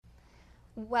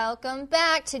Welcome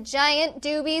back to Giant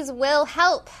Doobies Will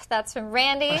Help. That's from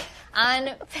Randy on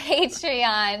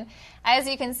Patreon. As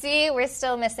you can see, we're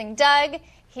still missing Doug.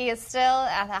 He is still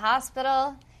at the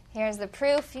hospital. Here's the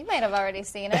proof. You might have already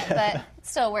seen it, but it's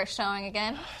still worth showing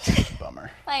again.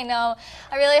 Bummer. I know.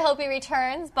 I really hope he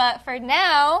returns, but for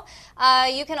now,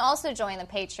 you can also join the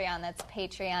Patreon. That's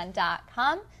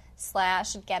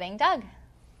patreon.com/gettingdoug.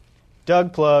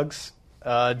 Doug plugs.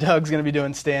 Doug's going to be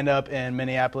doing stand-up in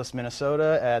Minneapolis,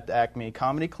 Minnesota at the Acme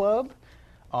Comedy Club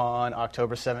on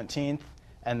October 17th,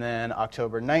 and then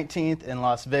October 19th in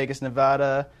Las Vegas,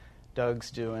 Nevada.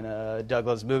 Doug's doing a Doug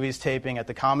Loves Movies taping at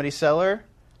the Comedy Cellar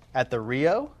at the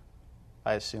Rio.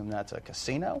 I assume that's a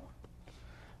casino.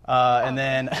 And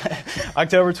then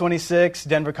October 26th,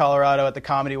 Denver, Colorado at the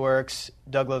Comedy Works.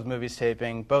 Doug Loves Movies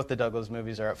taping. Both the Doug Loves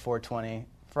Movies are at 420.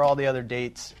 For all the other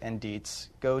dates and deets,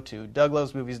 go to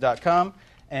douglovesmovies.com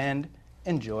and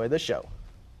enjoy the show.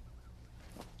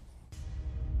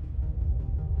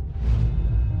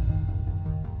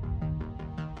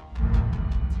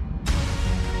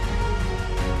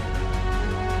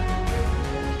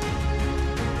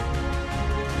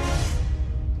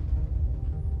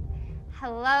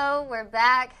 Hello, we're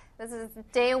back. This is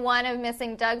day 1 of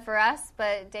Missing Doug for us,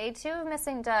 but day 2 of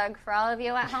Missing Doug for all of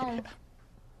you at home.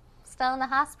 Still in the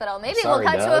hospital. Maybe Sorry,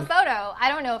 we'll cut Doug. to a photo. I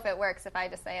don't know if it works if I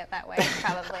just say it that way.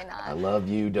 Probably not. I love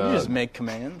you, Doug. You just make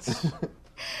commands.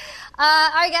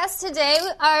 Our guests today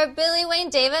are Billy Wayne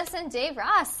Davis and Dave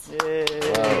Ross. Yay.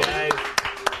 Guys,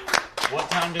 what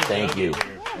time does Thank Doug you. get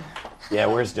here? Yeah,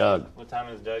 where's Doug? What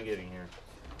time is Doug getting here?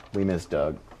 We miss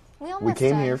Doug. We We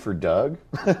came here for Doug.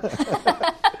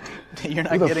 You're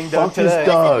not Who the getting Doug fuck is today.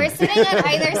 Doug? We're sitting on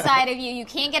either side of you. You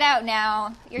can't get out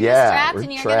now. You're Yeah, just strapped we're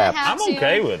and you're trapped. going to have I'm to...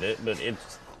 okay with it, but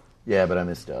it's... Yeah, but I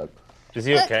miss Doug. Is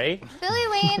he okay? Billy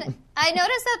Wayne, I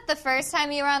noticed that the first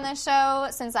time you were on the show,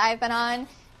 since I've been on,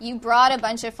 you brought a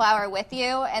bunch of flour with you,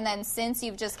 and then since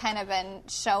you've just kind of been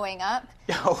showing up.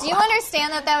 Oh, Do you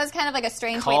understand that was kind of like a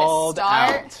strange way to Called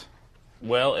start? out.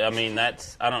 Well, I mean,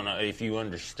 that's... I don't know if you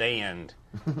understand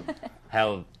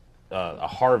how a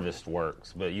harvest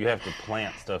works, but you have to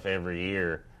plant stuff every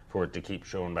year for it to keep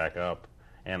showing back up.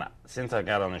 And since I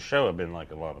got on the show, I've been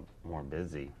like a lot more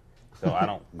busy, so I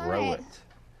don't grow right. it.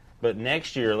 But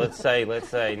next year, let's say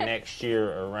next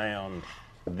year around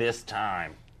this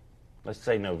time, let's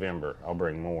say November, I'll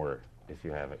bring more if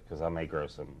you have it, because I may grow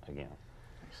some again.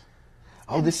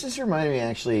 Oh, this is reminding me,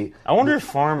 actually. I wonder if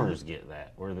farmers get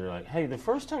that, where they're like, hey, the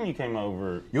first time you came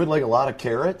over, You had like a lot of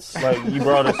carrots? like you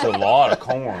brought us a lot of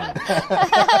corn.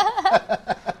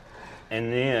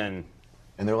 And then,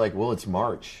 And they're like, well, it's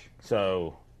March.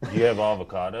 so, do you have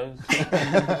avocados?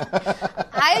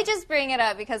 I just bring it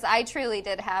up because I truly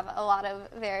did have a lot of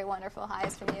very wonderful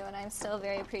highs from you, and I'm still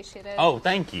very appreciative. Oh,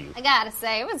 thank you. I gotta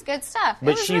say, it was good stuff.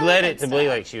 But was she really let good it to be stuff.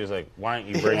 like, she was like, why don't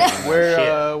you bring it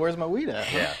on Where's my weed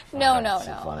at? Yeah. No.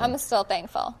 funny. I'm still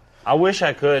thankful. I wish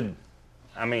I could.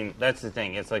 I mean, that's the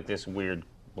thing. It's like this weird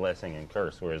blessing and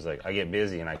curse, where it's like I get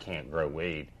busy and I can't grow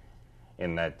weed,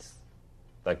 and that's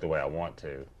like the way I want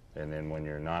to. And then when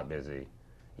you're not busy,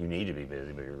 you need to be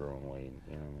busy, but you're growing weed.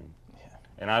 You know what I mean? Yeah.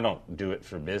 And I don't do it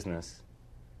for business,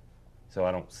 so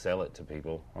I don't sell it to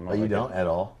people. I'm not Oh, you like don't at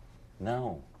all?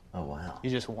 No. Oh, wow. You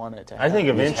just want it to I think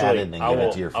You just have eventually it and then I give it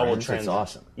will. to your I will friends? That's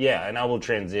awesome. Yeah, and I will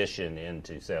transition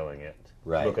into selling it,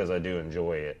 Right. Because I do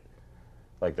enjoy it,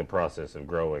 like the process of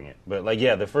growing it. But like,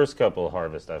 yeah, the first couple of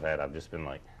harvests I've had, I've just been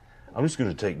like, I'm just going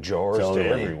to take jars Totally. to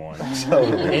everyone,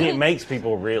 Totally. and it makes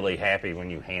people really happy when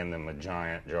you hand them a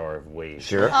giant jar of weed.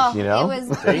 Sure, Oh, you know? it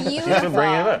was See? beautiful. Just to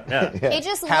bring it up. Yeah, It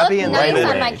just Happy looked and nice lighted.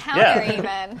 on my counter, Yeah.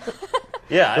 even.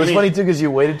 yeah. It was funny, too, because you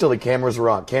waited till the cameras were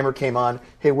on. Camera came on.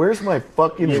 Hey, where's my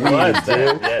fucking weed,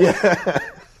 dude?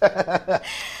 That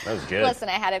was good. Listen,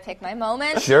 I had to pick my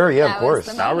moment. Sure, yeah, of That was course.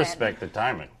 the I moment. respect the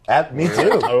timing. Me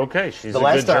too. Oh, okay, she's The a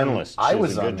last good time journalist. I She's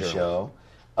was a on good the journalist.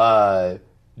 show,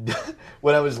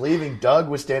 when I was leaving, Doug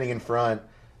was standing in front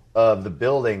of the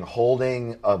building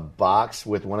holding a box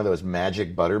with one of those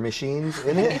magic butter machines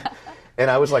in it.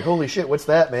 And I was like, holy shit, what's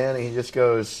that, man? And he just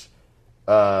goes,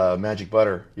 magic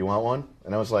butter. You want one?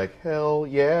 And I was like, hell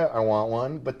yeah, I want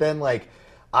one. But then, like,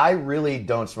 I really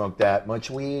don't smoke that much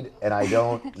weed, and I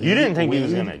don't You didn't think he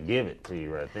was weed. going to give it to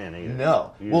you right then either.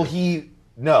 No. You Well, just-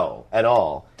 no, at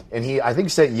all. And he, I think,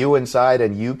 sent you inside,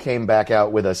 and you came back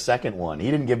out with a second one. He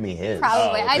didn't give me his.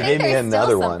 Probably. Oh, I He think gave me there's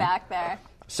another still some one. back there.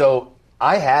 So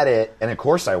I had it, and of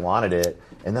course I wanted it.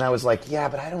 And then I was like, yeah,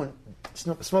 but I don't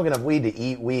smoke enough weed to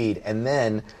eat weed. And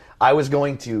then I was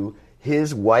going to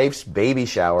his wife's baby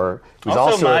shower. Who's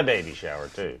Also my baby shower,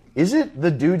 too. Is it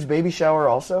the dude's baby shower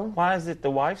also? Why is it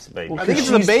the wife's baby I think it's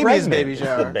shower? the baby's pregnant. baby It's the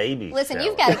shower. baby Listen, shower.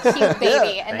 you've got a cute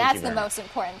baby, and Thank that's you the very most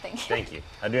important thing. Thank you.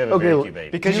 I do have a very cute baby.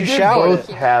 Because You you did showered both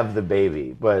it. have the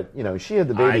baby, but she had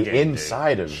the I baby didn't,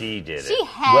 inside dude. of. She did it. She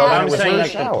had. Well, I'm it was saying her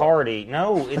like the shower. party.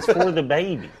 No, it's for the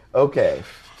baby. Okay,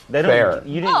 They don't. fair.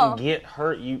 You didn't Oh. get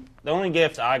her. The only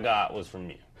gift I got was from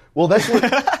you. Well, that's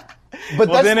what. But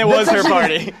Well, then it was her actually-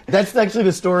 party. That's actually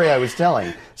the story I was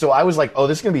telling. So I was like, "Oh,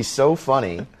 this is gonna be so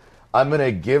funny. I'm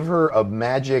gonna give her a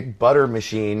magic butter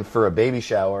machine for a baby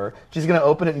shower. She's gonna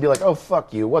open it and be like, "Oh,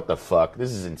 fuck you! What the fuck?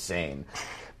 This is insane."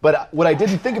 But what I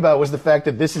didn't think about was the fact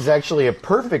that this is actually a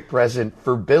perfect present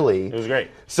for Billy. It was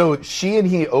great. So she and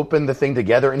he opened the thing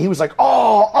together, and he was like,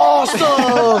 "Oh,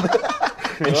 awesome!"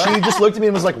 And she just looked at me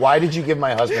and was like, "Why did you give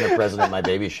my husband a present at my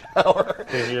baby shower?"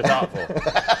 Because you're thoughtful.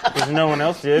 Because no one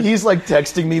else did. He's like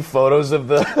texting me photos of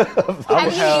the.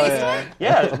 Have you used it?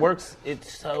 Yeah, it works.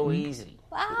 It's so easy.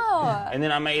 Wow. And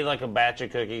then I made like a batch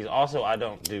of cookies. Also, I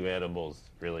don't do edibles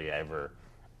really ever.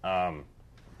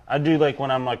 I do like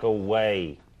when I'm like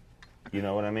away. You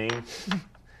know what I mean?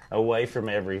 Away from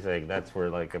everything. That's where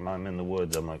like if I'm in the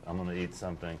woods, I'm like I'm gonna eat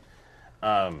something.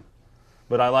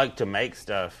 But I like to make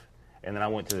stuff. And then I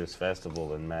went to this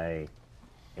festival in May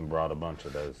and brought a bunch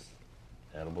of those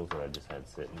edibles that I just had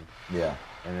sitting. Yeah.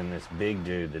 And then this big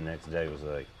dude the next day was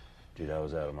like, dude, I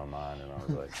was out of my mind. And I was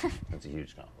like, that's a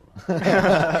huge compliment.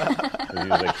 He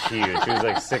was like huge. He was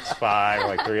like 6'5",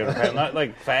 like 300 pounds. Not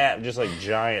like fat, just like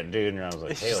giant dude. And I was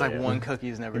like, It's just hell like yeah. one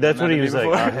cookie's never That's done what that he to was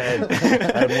me like.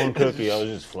 before. I had one cookie. I was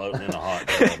just floating in a hot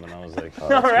tub. And I was like, all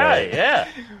that's right, great. yeah.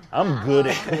 I'm good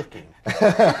at cooking.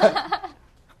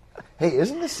 Hey,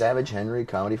 isn't the Savage Henry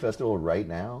Comedy Festival right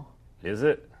now? Is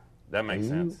it? That makes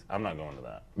sense. I'm not going to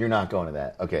that. You're not going to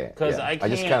that. Okay. 'Cause yeah. I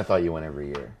just can't- kind of thought you went every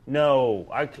year. No,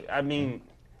 I mean,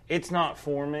 it's not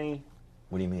for me.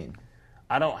 What do you mean?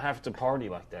 I don't have to party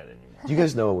like that anymore. Do you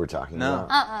guys know what we're talking No.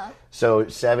 about? So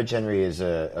Savage Henry is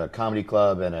a comedy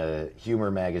club and a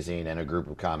humor magazine and a group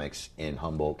of comics in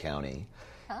Humboldt County.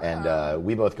 And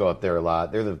we both go up there a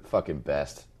lot. They're the fucking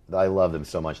best. I love them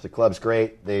so much. The club's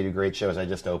great. They do great shows. I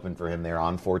just opened for him there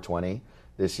on 420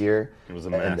 this year. It was a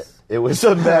And mess. it was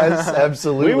a mess,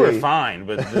 absolutely. We were fine,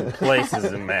 but the place is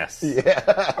a mess.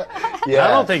 Yeah. I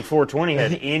don't think 420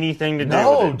 had anything to do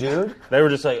No, with it. dude. They were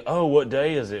just like, "Oh, what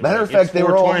day is it?" Matter Like, of fact, "It's they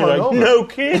were all 420." Like, hungover. no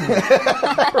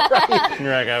kidding. And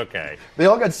you're like, okay. They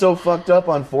all got so fucked up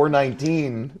on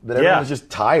 419 that everyone Yeah. was just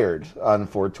tired on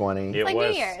 420. It Like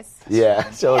was. New Year's. Yeah,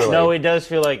 totally. No, it does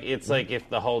feel like it's like if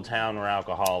the whole town were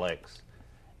alcoholics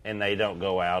and they don't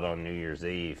go out on New Year's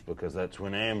Eve because that's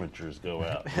when amateurs go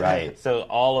out. Right. So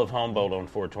all of Humboldt on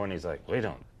 420 is like, we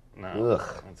don't. No.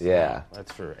 Ugh, That's yeah. not-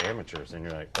 that's for amateurs. And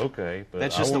you're like, okay. But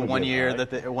That's I just the wanna one get year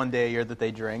high. one day a year that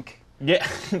they drink. Yeah,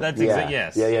 that's Yeah. exactly,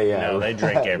 yes. Yeah. No, they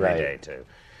drink every Right. day, too.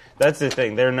 That's the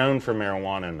thing. They're known for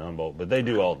marijuana in Humboldt, but they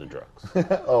do all the drugs.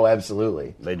 Oh,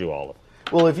 absolutely. They do all of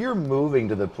it. Well, if you're moving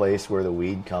to the place where the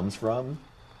weed comes from,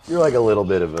 you're like a little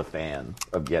bit of a fan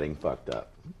of getting fucked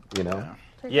up, you know?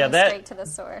 We're Yeah, going that- straight to the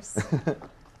source.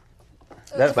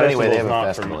 That But anyway, they festival's have a not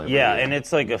festival for me. every Yeah, year. and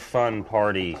it's like a fun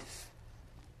party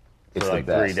It's for the like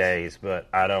best. 3 days, but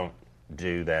I don't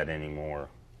do that anymore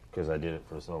because I did it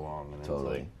for so long. And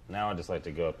Totally. It's like, now I just like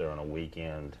to go up there on a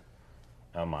weekend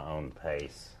on my own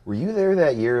pace. Were you there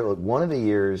that year? Like, one of the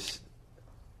years.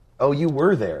 Oh, you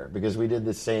were there because we did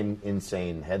the same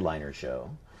insane headliner show.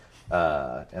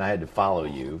 And I had to follow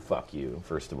you. Fuck you,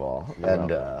 first of all. And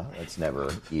that's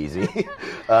never easy.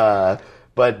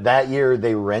 But that year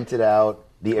they rented out.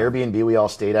 The Airbnb we all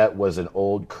stayed at was an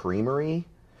old creamery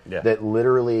Yeah. that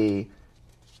literally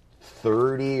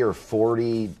 30 or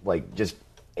 40 like just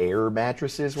air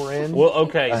mattresses were in. Well,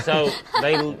 okay, so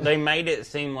they made it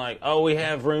seem like, oh, we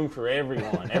have room for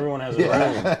everyone. Everyone has a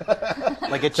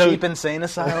room. Like a cheap insane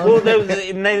asylum. Well,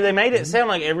 they made it sound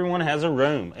like everyone has a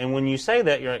room. And when you say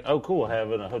that, you're like, oh, cool,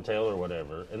 have it in a hotel or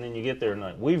whatever. And then you get there and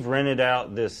like, we've rented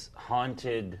out this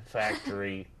haunted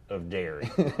factory of dairy.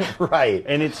 Right.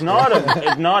 And it's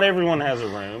not everyone has a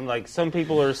room. Like some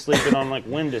people are sleeping on like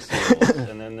windowsills,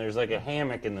 and then there's like a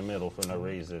hammock in the middle for no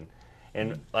reason.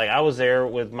 And like I was there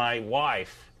with my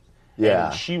wife, Yeah.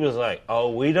 and she was like,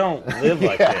 "Oh, we don't live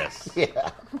like this."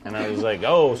 Yeah. And I was like,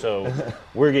 "Oh, so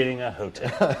we're getting a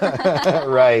hotel?"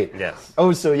 Right. Yes.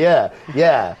 Oh, so yeah.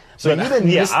 So you didn't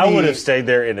yeah, miss I the- would have stayed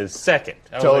there in a second.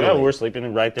 I was like, Totally. "Oh, we're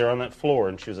sleeping right there on that floor,"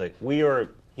 and she was like, "We are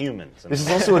humans." And This is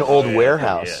I'm like, also an old "Oh, yeah,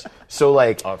 warehouse. yeah. So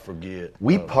like I forget.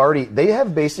 we Oh. party. They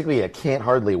have basically a can't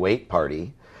hardly wait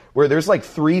party where there's like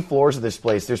 3 floors of this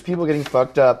place. There's people getting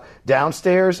fucked up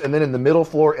downstairs, and then in the middle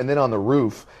floor, and then on the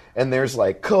roof. And there's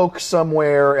like coke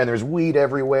somewhere, and there's weed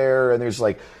everywhere, and there's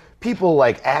like people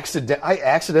like I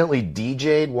accidentally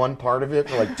DJ'd one part of it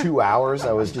for like 2 hours.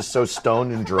 I was just so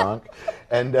stoned and drunk,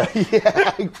 and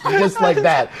yeah, just like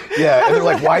that. Yeah, and they're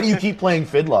like, "Why do you keep playing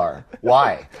Fiddler?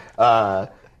 Why?"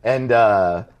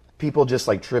 And people just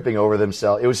like tripping over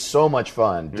themselves. It was so much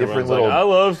fun. Different little. Like, I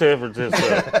love San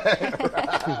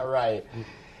Francisco. Right.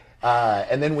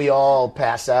 And then we all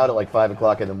pass out at like 5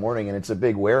 o'clock in the morning, and it's a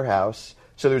big warehouse.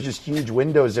 So there's just huge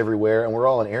windows everywhere, and we're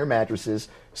all on air mattresses.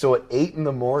 So at 8 in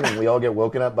the morning, we all get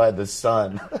woken up by the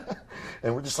sun.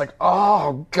 And we're just like,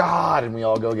 oh, God. And we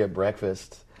all go get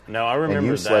breakfast. No, I remember that. And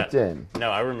you slept in.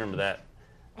 No, I remember that.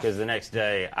 Because the next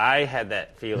day, I had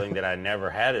that feeling that I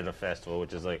never had at a festival,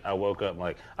 which is like, I woke up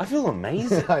like, I feel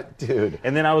amazing. Dude.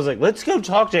 And then I was like, let's go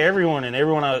talk to everyone. And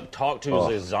everyone I talked to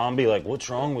was a zombie, like, what's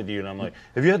wrong with you? And I'm like,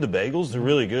 have you had the bagels? They're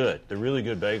really good. They're really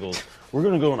good bagels. We're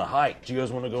going to go on a hike. Do you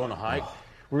guys want to go on a hike?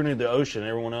 We're going to the ocean.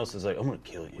 Everyone else is like, I'm going to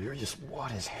kill you. We were just,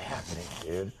 what is happening,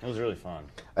 dude? It was really fun.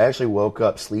 I actually woke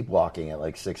up sleepwalking at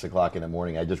like 6 o'clock in the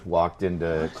morning. I just walked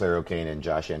into Claire O'Kane and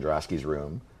Josh Androsky's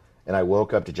room. And I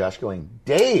woke up to Josh going,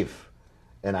 Dave!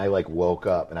 And I like woke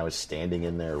up and I was standing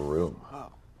in their room.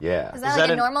 Wow. Yeah. Is that like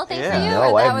a normal thing for you?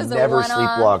 No, or that I've was never a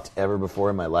sleepwalked ever before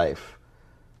in my life.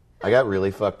 I got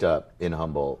really fucked up in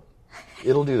Humboldt.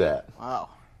 It'll do that. Wow.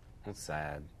 That's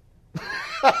sad.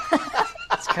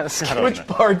 It's kind of sad. Which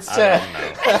part's sad?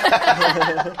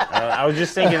 I was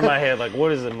just thinking in my head, like,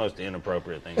 what is the most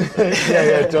inappropriate thing to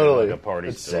say? Yeah, totally. Like a party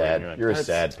It's story. sad. Like, You're a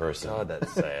sad person. God,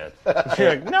 that's sad. You're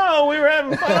like, no, we were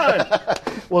having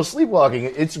fun. Well, sleepwalking,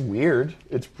 it's weird.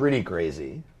 It's pretty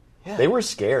crazy. Yeah. They were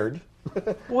scared.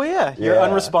 Well, yeah, you're Yeah.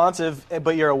 unresponsive,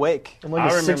 but you're awake. I'm like I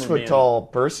a remember 6 foot tall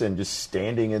person just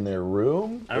standing in their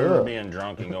room. I remember Ugh. being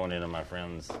drunk and going into my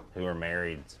friends who are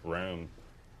married's room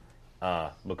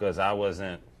because I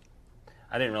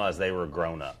didn't realize they were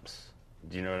grown-ups.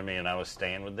 Do you know what I mean? And I was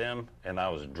staying with them, and I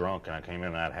was drunk, and I came in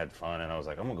and I'd had fun, and I was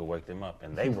like, I'm going to go wake them up.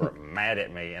 And they were mad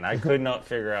at me, and I could not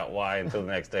figure out why until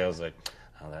the next day. I was like,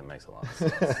 oh, that makes a lot of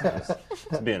sense. I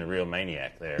was being a real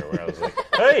maniac there, where I was like,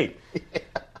 hey,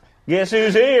 guess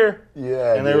who's here?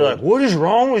 Yeah, and they were like, what is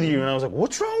wrong with you? And I was like,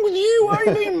 what's wrong with you? Why are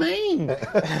you being mean?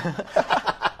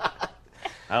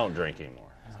 I don't drink anymore.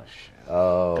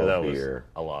 Oh, Because that beer.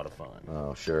 was a lot of fun.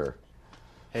 Oh, sure.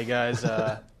 Hey guys,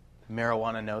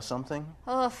 marijuana know something?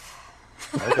 Oof.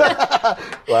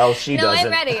 Well, she No, doesn't.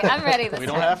 I'm ready. I'm ready this We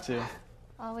time. don't have to.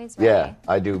 Always ready. Yeah,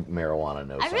 I do marijuana.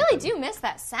 No, I really do miss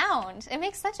that sound. It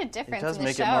makes such a It difference does in the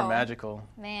make show. it more magical.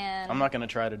 Man. I'm not going to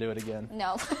try to do it again.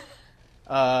 No.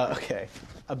 Okay.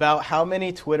 About how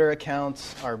many Twitter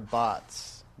accounts are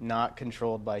bots, not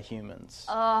controlled by humans?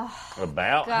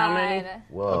 About how many? God.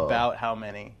 Whoa. About how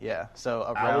many? Yeah. So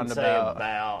I around would say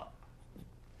about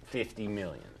 50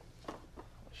 million.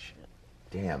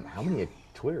 Damn, how many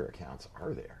Twitter accounts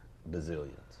are there?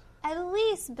 Bazillions. At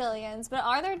least billions, but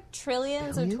are there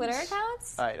trillions of Billions? Twitter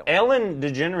accounts? I don't. Ellen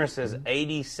DeGeneres has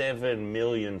 87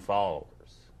 million followers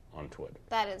on Twitter.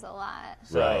 That is a lot.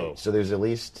 So Right. So there's at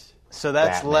least. So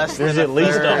that's Batman. less there's than at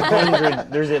least third.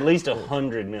 100. There's at least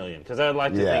 100 million because I'd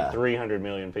like to Yeah. think 300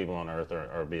 million people on Earth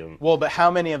are being Well, but how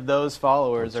many of those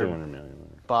followers are 200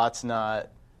 million. bots not?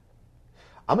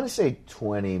 I'm going to say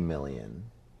 20 million.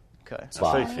 Okay. I say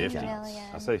Bot 50. accounts.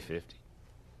 I say 50.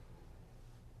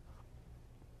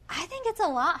 I think it's a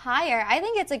lot higher. I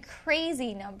think it's a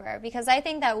crazy number because I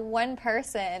think that one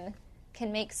person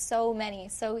can make so many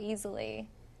so easily.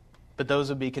 But those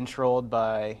would be controlled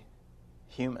by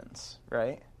humans,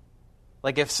 right?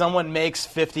 Like if someone makes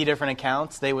 50 different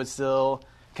accounts, they would still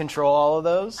control all of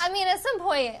those? I mean, at some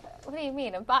point, what do you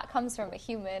mean? A bot comes from a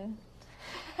human.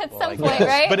 At I some point, guess.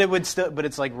 right? But it would still, but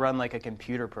it's like run like a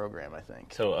computer program, I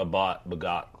think. So a bot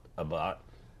begot a bot.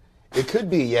 It could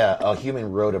be, yeah, a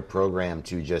human wrote a program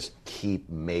to just keep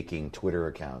making Twitter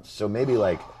accounts. So maybe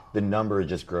like the number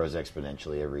just grows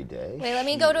exponentially every day. Wait, let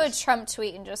me go to a Trump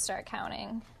tweet and just start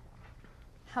counting.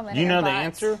 How many? Do you know are the bots?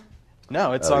 answer?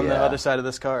 No, it's Oh, on the yeah. other side of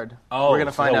this card. Oh, We're going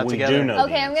to find so out we together. do know.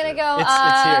 Okay, I'm gonna go It's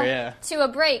here, yeah. to a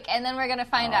break, and then we're gonna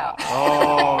find out.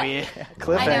 Oh, yeah.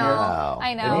 Cliffhanger. I know. Wow. I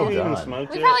Have know. you even done.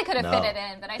 smoked We yet? probably could have No. fit it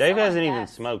in, but I Dave still hasn't wanna even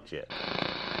guess. smoked yet.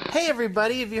 Hey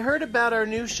everybody, have you heard about our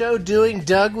new show, Doing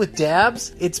Doug with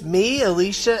Dabs? It's me,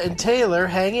 Alicia, and Taylor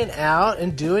hanging out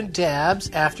and doing dabs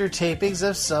after tapings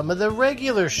of some of the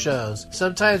regular shows.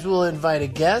 Sometimes we'll invite a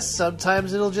guest,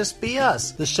 sometimes it'll just be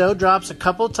us. The show drops a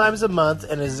couple times a month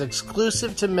and is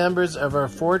exclusive to members of our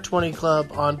 420 Club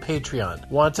on Patreon.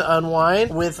 Want to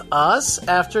unwind with us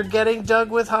after getting Doug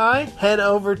with High? Head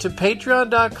over to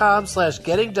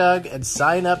patreon.com/gettingdoug and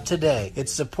sign up today. It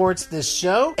supports this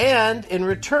show, and in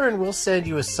return, we'll send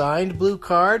you a signed blue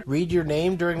card, read your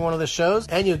name during one of the shows,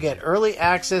 and you'll get early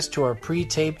access to our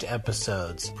pre-taped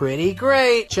episodes. Pretty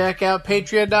great! Check out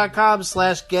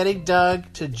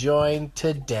patreon.com/gettingdoug to join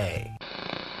today.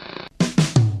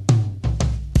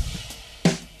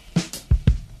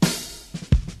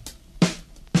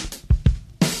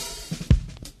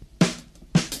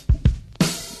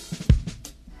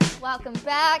 Welcome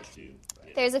back.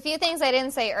 There's a few things I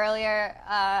didn't say earlier.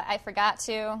 I forgot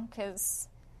to, because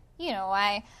you know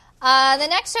why. The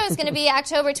next show is going to be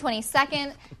October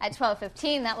 22nd at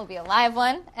 12:15. That will be a live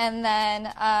one. And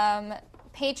then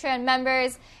Patreon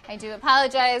members, I do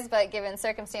apologize, but given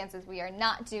circumstances, we are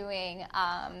not doing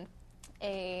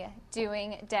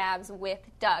doing dabs with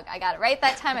Doug. I got it right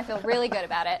that time. I feel really good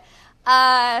about it.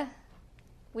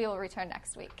 We will return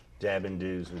next week. Dab and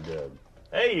doos with Doug.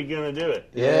 Hey, you're going to do it.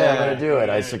 Yeah, I'm going to do it.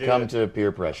 I succumb to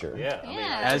peer pressure. Yeah. I mean,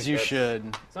 As you should.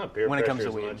 It's not peer when it pressure comes to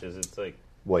as weed. much as it's like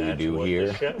What you that's do what here.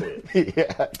 the show is.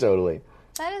 Yeah, totally.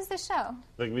 That is the show.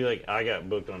 Like, be like, I got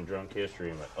booked on Drunk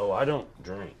History. I'm like, oh, I don't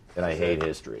drink. And I hate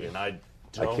history. And I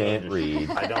can't read.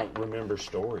 I don't remember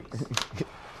stories.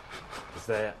 Is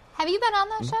that? Have you been on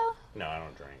that show? No, I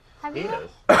don't drink. Have He you? does.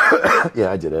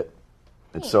 Yeah, I did it.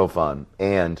 It's so fun.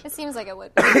 And It seems like it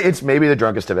would be. it's maybe the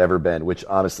drunkest I've ever been, which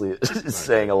honestly is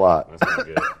saying a lot. That's not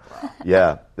good.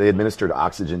 Yeah, they administered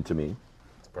oxygen to me.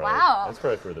 That's probably, Wow. That's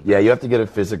probably for the Yeah, you have to get a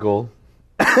physical,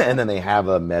 and then they have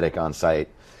a medic on site.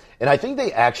 And I think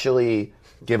they actually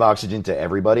give oxygen to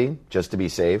everybody just to be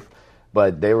safe.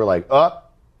 But they were like, oh,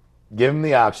 give them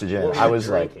the oxygen. What were I you was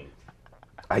drinking?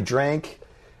 I drank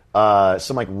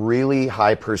some like really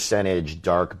high percentage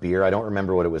dark beer. I don't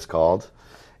remember what it was called.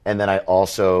 And then I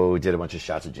also did a bunch of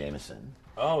shots of Jameson.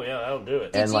 Oh, yeah, that'll do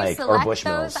it. Did And you like, select or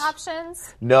Bushmills. those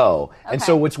options? No. And Okay.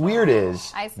 so what's weird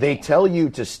is I see. they tell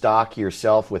you to stock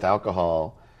yourself with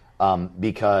alcohol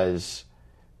because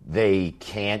they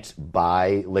can't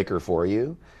buy liquor for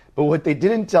you. But what they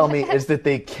didn't tell me is that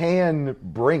they can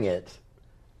bring it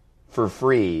for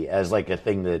free as like a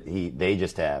thing that they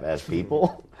just have as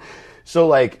people. So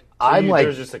like I'm like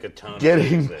there's just like a ton of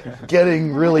things there.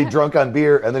 getting really drunk on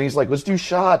beer, and then he's like, let's do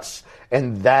shots.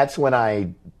 And that's when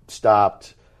I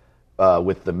stopped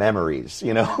with the memories,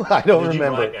 you know? I don't Did you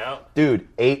remember. black out? Dude,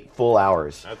 8 full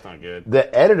hours. That's not good.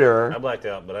 The editor, I blacked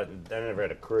out, but I never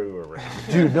had a crew around.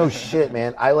 dude, no shit,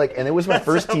 man. And it was my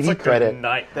first Sounds TV like a credit.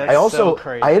 nightmare. That's I also, so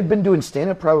crazy. I had been doing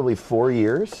stand-up probably 4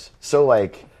 years. So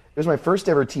like, it was my first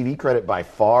ever TV credit by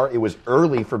far. It was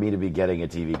early for me to be getting a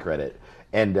TV credit.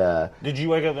 And, Did you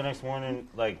wake up the next morning,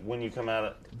 like, when you come out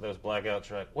of those blackouts,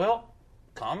 you're like, well,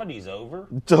 comedy's over?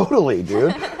 totally,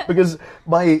 dude. Because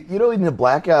in the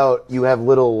blackout, you have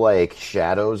little, like,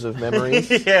 shadows of memories.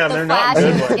 Yeah, The they're not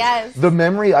flashes, good ones. yes. The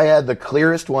memory I had, the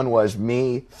clearest one was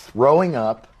me throwing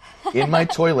up in my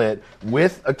toilet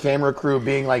with a camera crew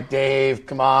being like, Dave,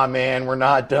 come on, man, we're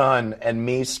not done. And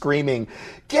me screaming,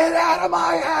 get out of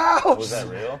my house. Was that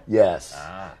real? Yes.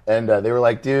 And they were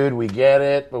like, dude, we get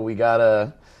it, but we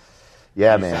gotta,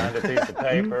 yeah, You man. signed a piece of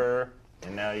paper,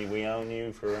 and now we own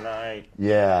you for a night.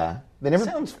 Yeah. They never,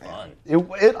 Sounds fun.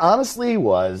 it honestly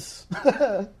was.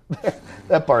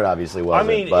 That part obviously I wasn't,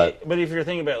 mean, but but if you're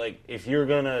thinking about, like, if you're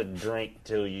going to drink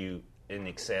in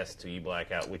excess till you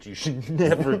black out, which you should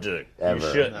never do. Ever.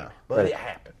 You shouldn't. No. But Right. it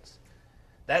happens.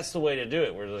 That's the way to do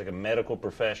it, where there's like a medical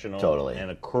professional Totally. and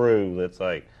a crew that's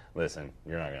like, listen,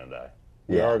 you're not going to die.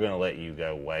 We Yeah. are going to let you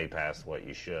go way past what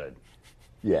you should.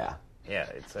 yeah. Yeah,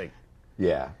 it's like,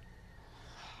 Yeah.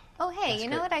 Oh, hey, you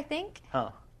know what I think?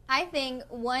 Huh. I think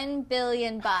 1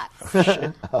 billion bots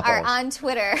are on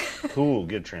Twitter. cool,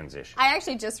 good transition. I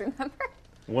actually just remembered.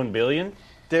 1 billion? I'm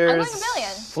There's going a billion.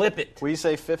 Flip it. Will you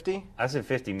say 50? I said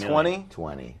 50 million. 20?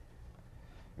 20.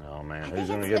 Oh, man. think Who's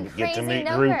going it's to a get to crazy meet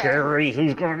number. Drew Carey?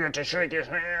 Who's going to get to shake his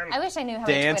hand? I wish I knew how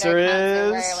The many answer Twitter accounts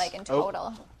there is- were, like, in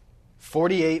total.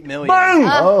 48 million. Boom!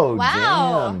 Oh,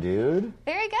 wow. damn, dude.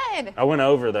 Very good. I went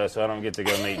over, though, so I don't get to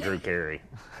go meet Drew Carey.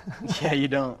 Yeah, you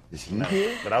don't. Is he No,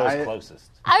 here? but I was I-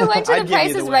 closest. I went to I'd The give you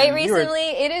Price the is win. Right You were- recently.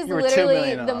 It is you were $2 literally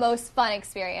million the off. most fun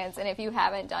experience, and if you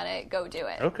haven't done it, go do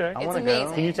it. Okay. I It's wanna go.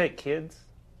 amazing. Can you take kids?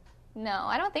 No,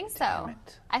 I don't think so.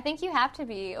 it. I think you have to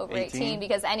be over 18 18?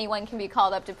 because anyone can be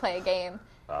called up to play a game.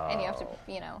 and you have to,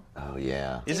 Oh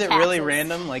yeah. Is it really taxes.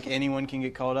 random? Like anyone can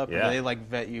get called up? Or Yeah. do they like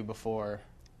vet you before?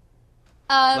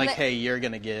 Um, Like, hey, you're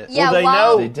gonna get. yeah, they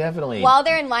while, know. They definitely. while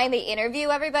they're in line, they interview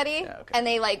everybody, Yeah, okay. and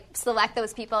they like select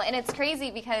those people. And it's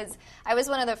crazy because I was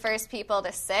one of the first people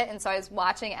to sit, and so I was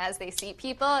watching as they seat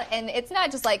people. And it's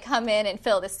not just like come in and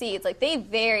fill the seats; like they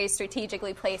very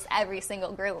strategically place every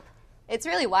single group. It's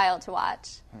really wild to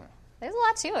watch. There's a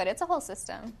lot to it. It's a whole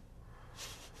system.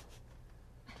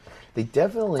 They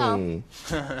definitely.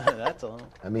 That's all.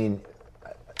 I mean,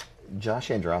 Josh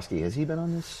Androsky, has he been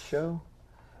on this show?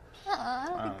 I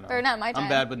don't think, or not my time. I'm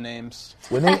bad with names.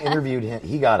 When they interviewed him,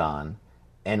 he got on,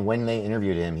 and when they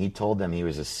interviewed him, he told them he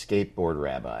was a skateboard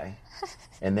rabbi,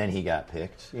 and then he got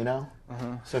picked. So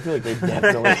I feel like they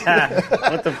definitely.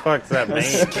 What the fuck's that mean?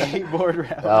 Skateboard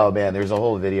rap. Oh man, there's a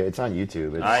whole video. It's on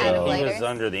YouTube. It's Kind of so- like- He was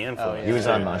under the influence. he was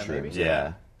on Yeah, mushrooms. maybe.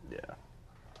 Yeah.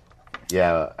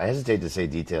 Yeah, I hesitate to say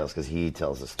details because he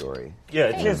tells the story. Yeah,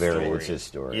 it's his story. It's his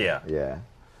story. Yeah. Yeah.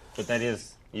 But that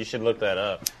is, you should look that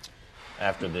up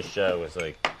after this show. It's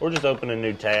like, or just open a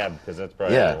new tab, because that's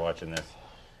probably how Yeah. you're watching this.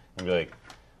 And be like,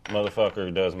 motherfucker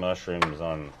who does mushrooms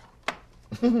on.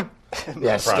 Yeah,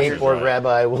 Proctor's skateboard right.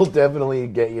 rabbi will definitely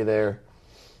get you there.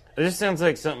 It just sounds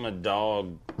like something a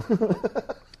dog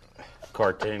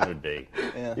cartoon would be.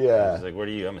 Yeah. It's like, what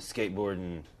are you? I'm a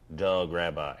skateboarding dog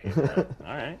rabbi. All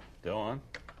right, go on.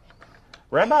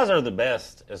 Rabbis are the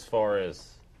best as far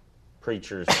as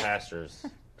preachers, pastors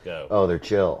go. Oh, they're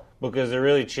chill. Because they're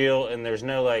really chill and there's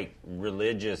no like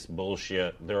religious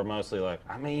bullshit. They're mostly like,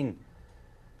 I mean,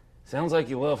 sounds like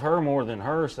you love her more than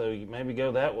her, so you maybe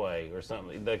go that way or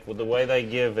something. Like the way they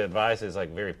give advice is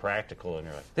like very practical, and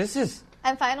you're like, this is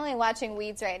I'm finally watching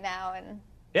Weeds right now, and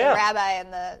Yeah. the rabbi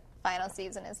in the final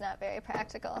season is not very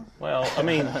practical. well. I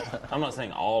mean, I'm not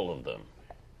saying all of them,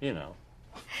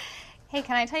 Hey,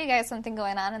 can I tell you guys something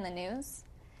going on in the news?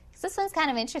 'Cause this one's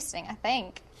kind of interesting, I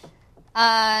think.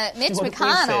 Mitch What if we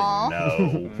McConnell.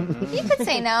 said no. You could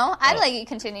say no. I'd let you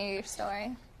continue your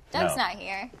story. Doug's No. not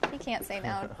here. He can't say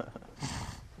no.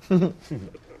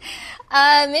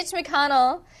 Mitch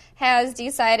McConnell has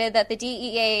decided that the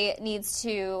DEA needs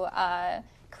to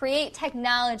create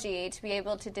technology to be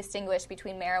able to distinguish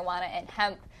between marijuana and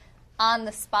hemp on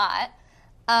the spot.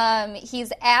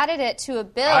 He's added it to a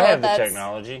bill I have the that's...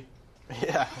 technology.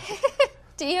 Yeah.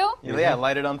 Do you? Yeah,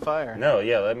 light it on fire. No,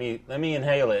 yeah. Let me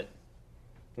inhale it.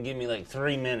 Give me like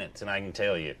 3 minutes, and I can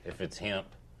tell you if it's hemp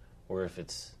or if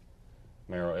it's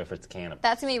if it's cannabis.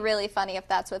 That's going to be really funny if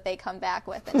that's what they come back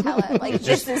with and tell it. Like,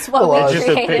 just- this is what well, we it's Just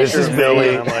a created. picture This is of me, Billy.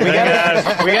 and I'm like, hey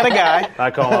guys, We got a guy.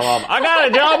 I call my mom. I got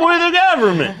a job with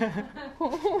the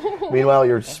government. Meanwhile,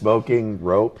 you're smoking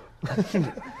rope.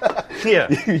 Yeah,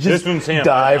 You this just one's hemp.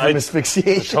 die I from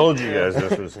asphyxiation. told you guys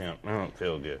this was hemp. I don't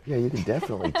feel good. Yeah, you can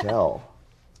definitely tell.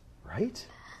 Right?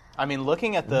 I mean,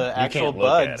 looking at the actual can't look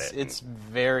at buds, it. it's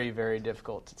very, very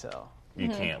difficult to tell. You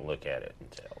can't look at it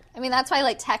and tell. I mean, that's why,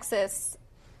 like, Texas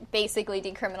basically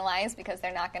decriminalized because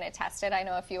they're not going to test it. I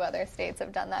know a few other states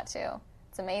have done that, too.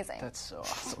 It's amazing. That's so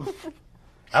awesome.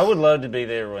 I would love to be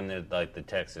there when they're like the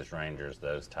Texas Rangers,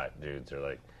 those type dudes are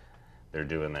like, they're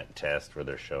doing that test where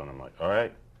they're showing them like, all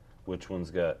right, which one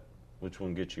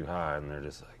gets you high? And they're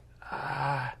just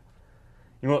like,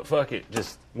 you know what, fuck it.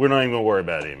 Just, we're not even going to worry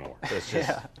about it anymore. Let's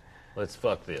just, let's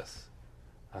fuck this.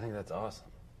 I think that's awesome.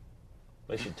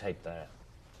 They should tape that.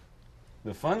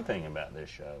 The fun thing about this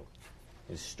show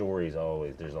is stories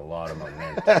always, there's a lot of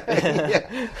momentum.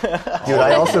 Dude,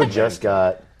 I also just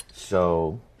got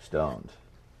so stoned.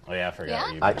 Oh yeah, I forgot.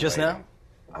 Yeah? You've been Just waiting.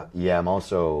 now? Yeah, I'm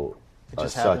also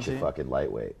just happened such to a you? fucking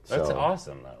lightweight. That's so.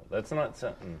 awesome though. That's not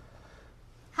something.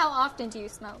 How often do you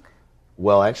smoke?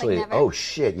 Well, actually, Like never? oh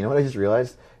shit! You know what I just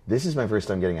realized? This is my first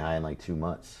time getting high in like 2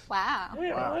 months. Wow. Yeah,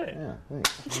 right. Yeah,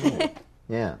 thanks.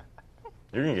 Yeah,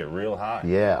 You're gonna get real high.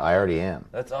 yeah, I already am.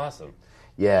 That's awesome.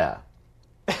 Yeah,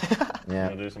 You yeah.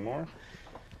 wanna do some more?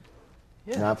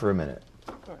 Not for a minute,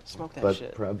 Smoke that but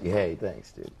shit. hey,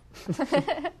 thanks, dude.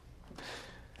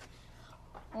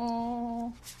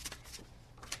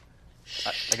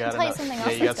 I got Tell you enough. something Yeah,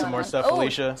 else you that's got some going more on. stuff, Oh,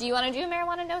 Alicia? do you want to do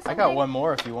marijuana no something? I got one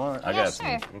more if you want. I Yeah, got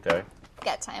sure. some. Okay.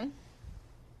 Got time.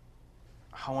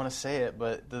 I want to say it,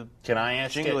 but the Can I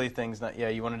ask jingly it? thing's not. Yeah,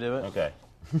 you want to do it? Okay.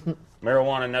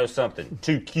 Marijuana knows something.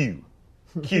 2Q.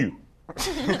 Q.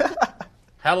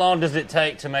 How long does it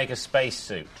take to make a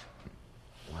spacesuit?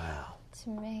 Wow. To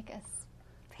make us.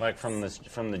 Like from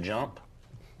the jump?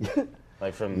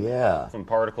 Like from Yeah. from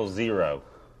particle zero.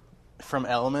 From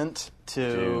element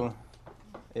to To-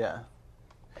 yeah, Yeah,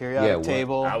 periodic what-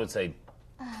 table. I would say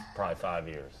probably 5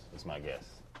 years is my guess.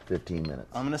 15 minutes.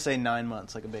 I'm gonna say 9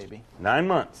 months, like a baby. 9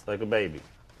 months, like a baby.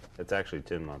 It's actually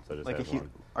 10 months. I just Like a had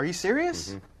one. Are you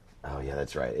serious? Oh yeah,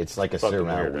 that's right. It's like a Fucking certain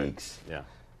amount weird, of right? weeks. Yeah.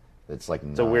 It's like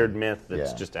It's a weird myth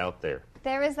that's just out there.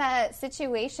 There was that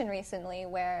situation recently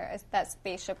where that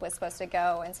spaceship was supposed to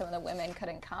go and some of the women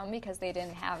couldn't come because they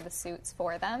didn't have the suits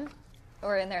for them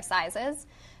or in their sizes.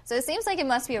 So it seems like it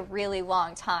must be a really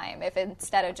long time if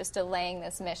instead of just delaying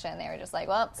this mission, they were just like,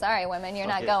 well, sorry, women, you're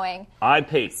not going. I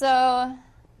peaked. So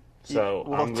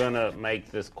I'm going to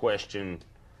make this question,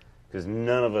 because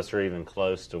none of us are even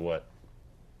close to what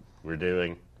we're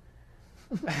doing.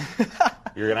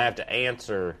 You're going to have to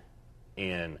answer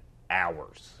in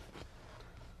hours.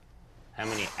 How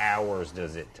many hours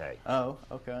does it take? Oh,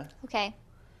 okay. okay.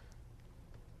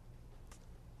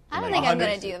 I don't think I'm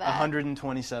going to do that.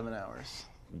 127 hours.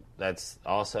 That's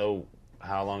also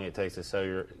how long it takes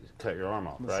to cut your arm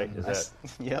off, right?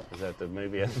 Yep. Is that the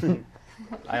movie?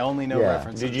 I only know Yeah.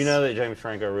 references. Did you know that James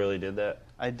Franco really did that?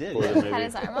 I did. For Yeah. the movie? Cut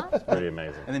his arm off? It's pretty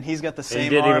amazing. And then he's got the He same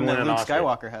did arm even win that an Luke Oscar.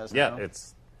 Skywalker has. Yeah,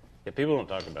 now. people don't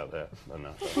talk about that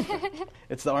enough.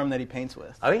 It's the arm that he paints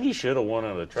with. I think he should have won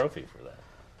a trophy for that.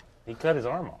 He cut his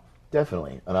arm off.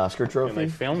 Definitely an Oscar When they trophy.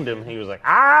 filmed him, he was like,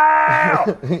 "Ah!"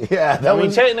 Yeah, that I mean,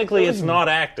 was technically, it's not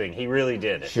acting. He really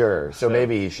did it. sure. So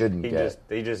maybe he shouldn't He get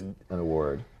just an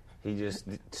award.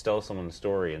 stole someone's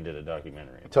story and did a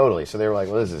documentary. Totally. So they were like,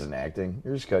 "Well, this isn't acting.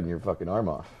 You're just cutting your fucking arm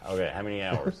off." Okay, how many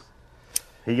hours?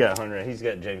 He got 100. He's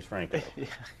got James Franco.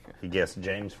 He guessed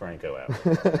James Franco out.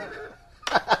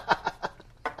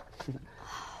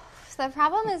 So the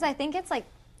problem is I think it's like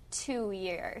 2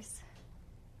 years.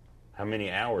 How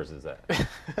many hours is that?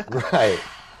 Right.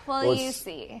 Well, Well, you it's-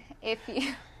 see. If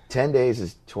you 10 days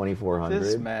is This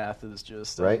 2,400, math is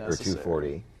just right? Or unnecessary.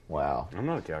 240. Wow. I'm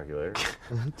not a calculator.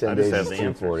 10 I days just have is the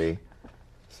 240.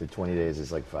 So 20 days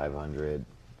is like 500.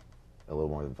 A little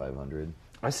more than 500.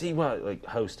 I see why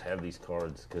hosts have these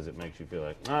cards, because it makes you feel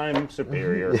like I'm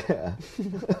superior. Yeah. these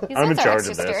I'm in ones are charge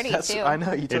extra of this. sturdy That's, too. I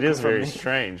know you took It is them from very me.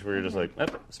 strange where you're just like,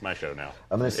 it's my show now.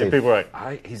 I'm gonna say and people are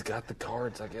like, he's got the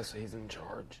cards. I guess he's in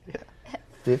charge.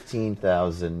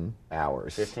 15,000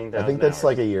 hours. 15,000 I think that's hours.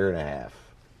 like a year and a half.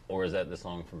 Or is that the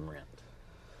song from Rent?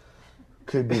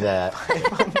 Could be that.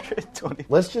 120.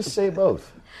 Let's just say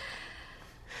both.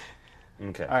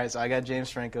 Okay. All right, so I got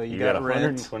James Franco. You, You got got Rent.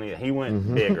 120. He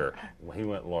went bigger. He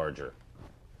went larger.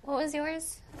 What was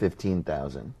yours?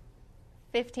 15,000.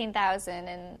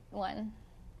 15,001.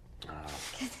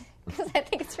 Because I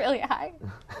think it's really high.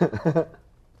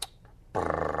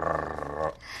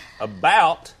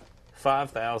 About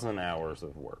 5,000 hours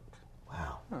of work.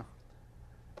 Wow.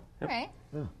 Right.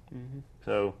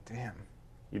 So Damn.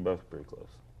 you both pretty close.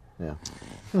 Yeah.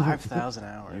 5,000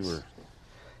 hours. You were.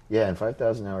 Yeah, and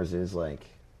 5,000 hours is like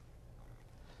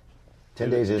 10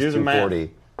 Do- days is do the math.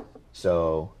 240.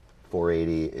 So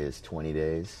 480 is 20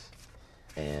 days.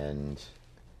 And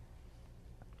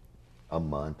a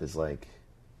month is like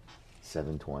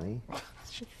 720.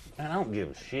 Man, I don't give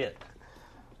a shit.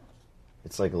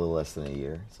 It's like a little less than a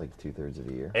year. It's like 2/3 of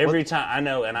a year. Every time I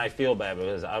know, and I feel bad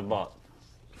because I've bought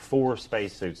 4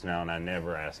 spacesuits now, and I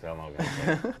never ask how long it's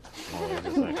going to take. I'm always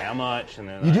just like, how much? And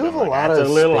then You do I'm have a like, lot that's of a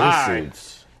little high.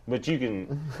 spacesuits. But you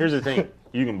can. Here's the thing: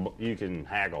 you can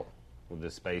haggle with the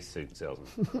spacesuit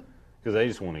salesman because they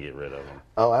just want to get rid of them.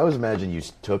 Oh, I always imagine you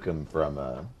took them from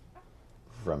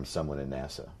someone in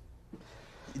NASA.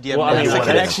 Do you have Well, I mean, NASA like,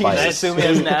 connections? You that's- just assume he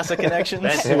has NASA connections?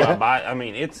 That's who I buy. I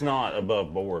mean, it's not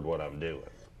above board what I'm doing.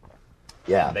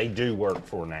 Yeah. They do work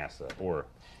for NASA or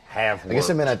have. I guess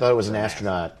I worked meant I thought it was an for NASA.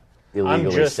 astronaut I'm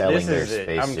illegally just. selling This their is it.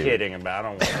 spacesuit. I'm kidding about. I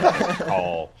don't want to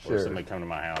call or Sure. somebody come to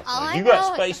my house. All Like, I you got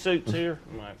know- spacesuits here?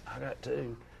 I'm like, I got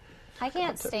 2. I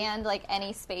can't stand like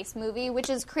any space movie, which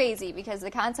is crazy because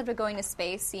the concept of going to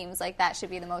space seems like that should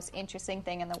be the most interesting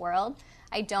thing in the world.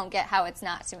 I don't get how it's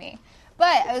not to me.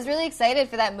 But I was really excited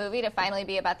for that movie to finally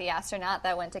be about the astronaut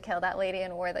that went to kill that lady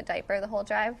and wore the diaper the whole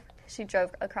drive. She drove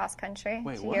across country.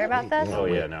 Wait, Did you what? hear about that? Oh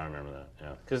yeah, now I remember that.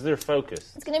 Yeah, because they're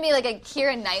focused. It's going to be like a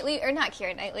Keira Knightley, or not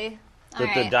Keira Knightley. All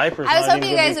But the right. diaper's I was not hoping even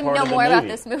you guys gonna be would part know of the more about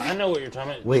movie. this movie. I know what you're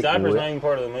talking about. Wait, the diaper's what? not even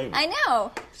part of the movie. I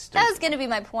know. That was going to be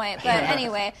my point. But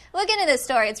anyway, look into this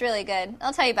story. It's really good.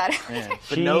 I'll tell you about it. Yeah.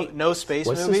 But She- no space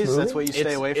What's this movies? movie? That's what you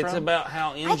stay away from? It's about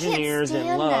how engineers in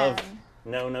stand love them.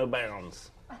 know no bounds.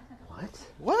 What?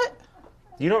 What?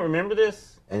 You don't remember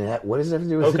this? And what does that have to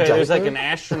do with the Okay, there's like diaper? an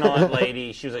astronaut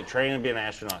lady. She was like training to be an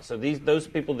astronaut. So those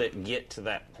people that get to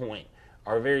that point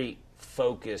are very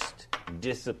focused,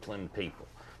 disciplined people.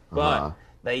 But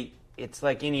it's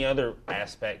like any other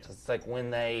aspect. It's like when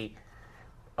they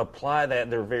apply that,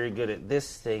 they're very good at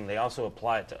this thing. They also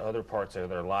apply it to other parts of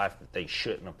their life that they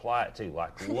shouldn't apply it to,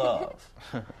 like love.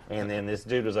 And then this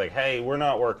dude was like, "Hey, we're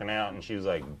not working out," and she was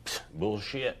like,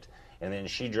 "Bullshit." And then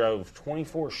she drove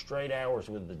 24 straight hours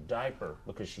with the diaper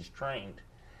because she's trained.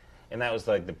 And that was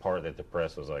like the part that the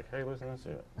press was like, hey, listen, let's do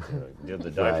it. So they did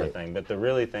the diaper Right. thing. But the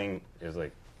really thing is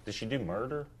like, did she do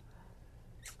murder?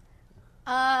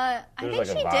 I There's think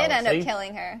like a she violent- did end up see?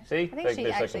 killing her. See? I think she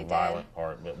there's actually like a violent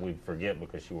part, but we forget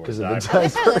because she wore a 'Cause of the diaper.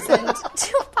 did. I listened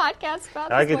to a podcast about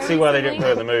this. I can more see why they didn't recently. put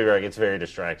it in the movie. Right? It's very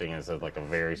distracting, and it's like a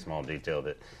very small detail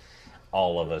that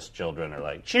all of us children are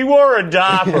like, she wore a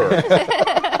diaper.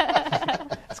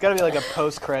 It's got to be like a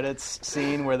post-credits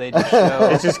scene where they just show.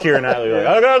 It's just Keira Knightley like,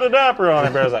 I got the diaper on.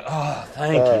 And Bear's like, oh,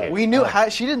 thank you. We knew how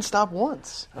she didn't stop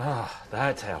once. Oh,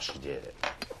 that's how she did it.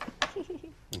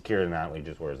 And Keira Knightley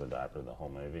just wears a diaper the whole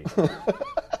movie.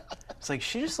 It's like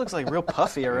she just looks like real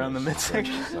puffy around the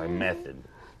midsection. It's like method.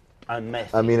 I'm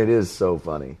method. I mean, it is so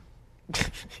funny.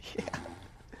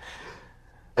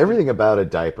 Everything about a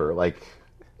diaper, like,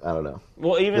 I don't know.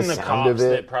 well, even the the sound of cops it.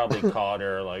 that probably caught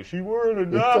her, like, she wearing a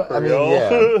diaper, I mean,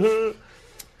 y'all.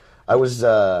 I was,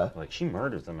 Like, she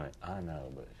murdered somebody. I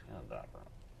know, but she got a diaper on.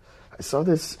 I saw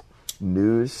this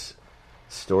news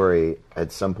story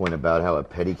at some point about how a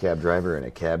pedicab driver and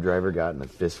a cab driver got in a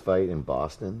fist fight in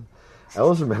Boston. I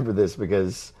always remember this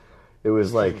because it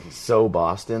was like so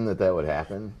Boston that would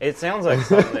happen. It sounds like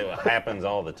something that happens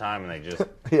all the time, and they just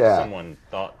Yeah. someone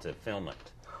thought to film it.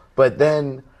 But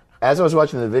then, as I was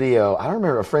watching the video, I don't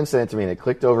remember, a friend sent it to me, and it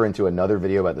clicked over into another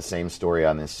video about the same story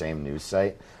on this same news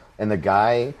site. And the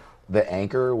guy, the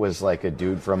anchor, was like a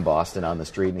dude from Boston on the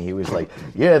street, and he was like,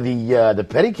 yeah, the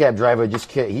pedicab driver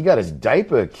he got his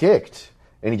diaper kicked.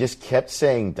 And he just kept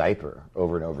saying diaper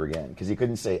over and over again, because he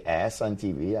couldn't say ass on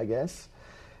TV, I guess.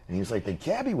 And he was like, the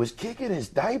cabbie was kicking his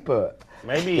diaper.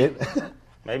 Maybe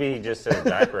he just said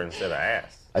diaper instead of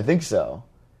ass. I think so.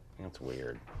 That's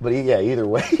weird. But either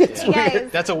way, it's You guys,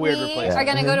 That's a weird we replacement. are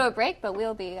going to go to a break, but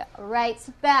we'll be right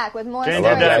back with more Change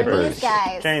your stories from diapers. these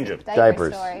guys. Change them. Diaper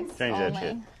Diapers. stories Change that only.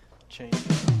 shit. Change.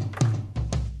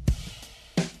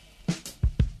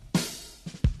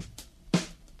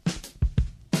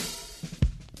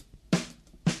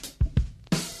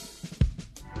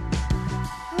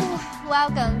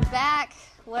 Welcome back.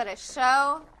 What a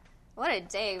show. What a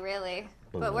day, really.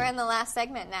 But we're in the last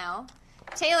segment now.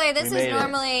 Taylor, this We is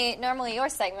made it. normally your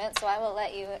segment, so I will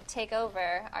let you take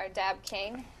over, our Dab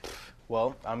King.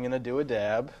 Well, I'm gonna do a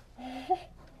dab.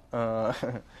 I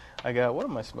got, what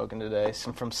am I smoking today?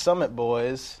 Some from Summit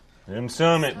Boys. Them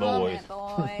Summit boys.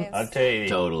 Boys. I tell you.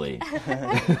 totally.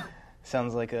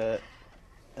 Sounds like an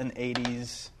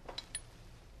 80s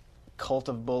cult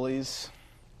of bullies.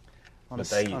 On But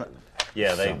a, they, on a,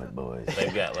 yeah, Summit boys.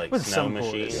 they've got like With snow some boys,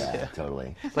 machines. Yeah,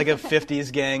 totally. like a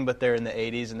 50s gang, but they're in the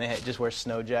 80s, and they just wear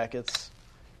snow jackets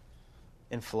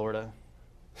in Florida.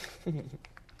 All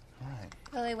right.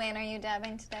 Lily Wayne, are you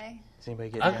dabbing today? Does anybody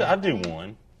get I do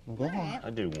one. Alright. I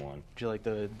do one. Would you like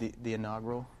the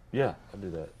inaugural? Yeah, I do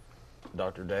that.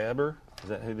 Dr. Dabber, is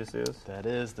that who this is? That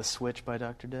is the Switch by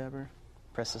Dr. Dabber.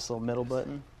 Press this little middle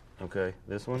button. Okay,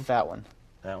 this one, Fat one.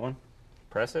 that one.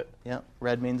 Press it. Yep.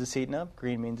 Red means it's heating up.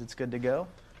 Green means it's good to go.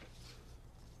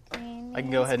 Green I can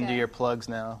go ahead and do means your plugs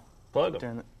now. Plug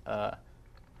them. During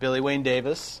Billy Wayne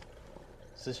Davis.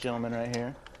 It's this gentleman right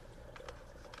here.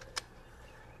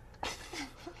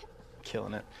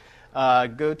 Killing it.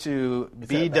 Go to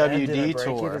BWD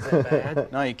Tour.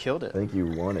 No, you killed it. I think you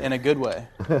won it. In a good way.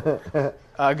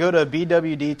 Go to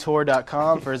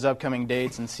bwdtour.com for his upcoming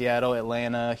dates in Seattle,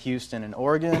 Atlanta, Houston, and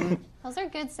Oregon. Those are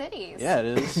good cities. Yeah,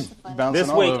 it is. Bouncing This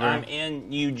all week over. I'm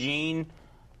in Eugene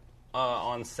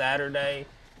on Saturday,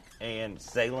 and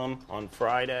Salem on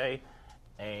Friday,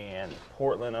 and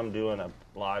Portland. I'm doing a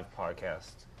live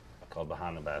podcast called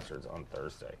Behind the Bastards on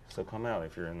Thursday. So come out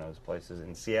if you're in those places.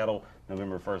 In Seattle,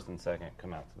 November 1st and 2nd,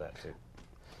 come out to that too.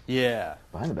 Yeah.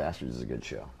 Behind the Bastards is a good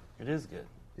show. It is good.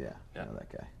 Yeah, Yeah. I know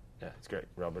that guy. Yeah, it's great.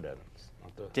 Robert Evans.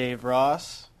 Not the- Dave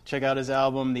Ross. Check out his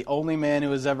album, The Only Man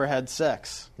Who Has Ever Had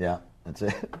Sex. Yeah, that's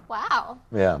it. Wow.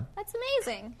 Yeah. That's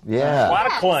amazing. Yeah. Quite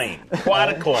a claim. Quite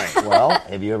a claim. Well,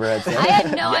 have you ever had sex? I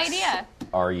had no idea.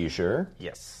 Are you sure?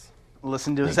 Yes.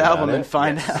 Listen to his Think about album it. and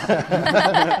find out.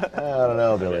 I don't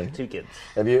know, Billy. 2 kids.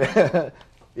 Have you?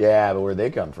 Yeah, but where'd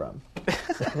they come from?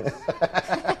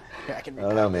 I can I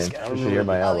don't know, man. You should hear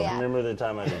my album. yeah. Remember the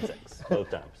time I did sex?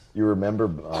 Both times. You remember?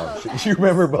 You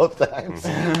remember both times?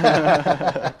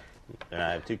 And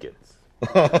I have 2 kids.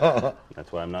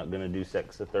 That's why I'm not going to do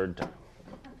sex a 3rd time.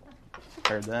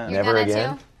 Heard that. You're Never gonna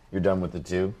again. too? You're done with the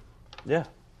 2. Yeah.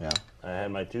 Yeah. I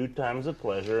had my 2 times of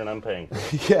pleasure, and I'm paying for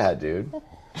it. Yeah, dude.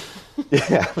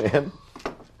 Yeah, man.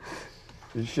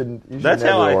 You shouldn't. You should That's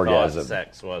never how I orgasm. thought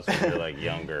sex was when you're like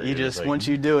younger. You You're just, like, once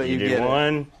you do it, you do get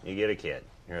one, you get a kid.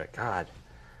 You're like, God.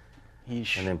 it.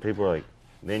 Yeesh. And then people are like,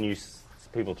 then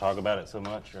people talk about it so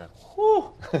much. You're like,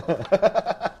 whew.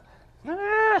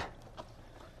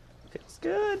 Feels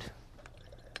good.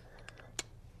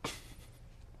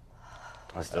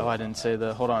 I didn't say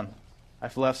the. Hold on.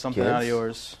 I've left something out of Kids?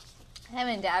 yours. I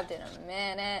haven't dabbed in a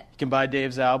minute. You can buy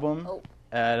Dave's album Oh.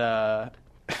 at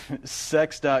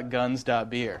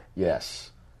sex.guns.beer.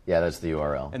 Yes. Yeah, that's the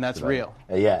URL. And that's Right. real.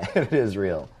 Yeah, it is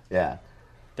real. Yeah.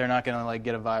 They're not going to like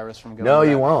get a virus from going No, back.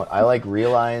 you won't. I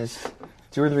realized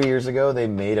 2 or 3 years ago they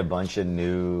made a bunch of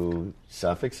new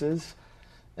suffixes,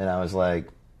 and I was like,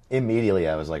 immediately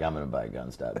I was like, I'm going to buy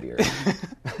Guns.beer.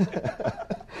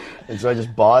 And so I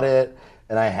just bought it,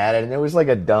 and I had it, and it was like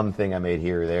a dumb thing I made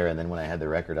here or there, and then when I had the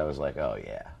record, I was like, oh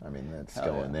yeah, I mean, that's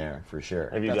going there for sure.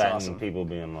 Have you That's gotten awesome. people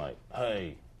being like,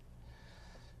 hey,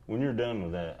 when you're done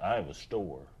with that, I have a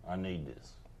store. I need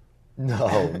this.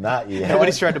 No, not yet.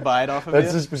 Nobody's tried to buy it off of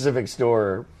That's you? a specific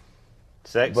store.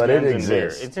 Sex, But guns, it and beer.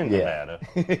 exists. It's in Yeah. Nevada.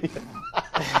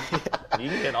 You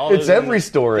can get all It's those in every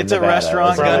store in It's a Nevada,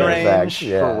 restaurant, as a gun matter of fact. range,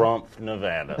 Yeah. Pahrump,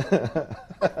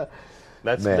 Nevada.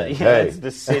 That's Man, the, hey. that's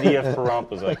the city of Pahrump.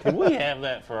 Was like, can we have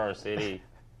that for our city?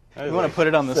 You want to put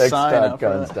it on the sign up for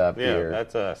that? Sex.guns.beer. Yeah,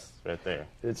 that's us right there.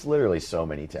 It's literally so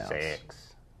many towns.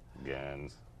 Sex,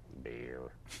 guns, beer.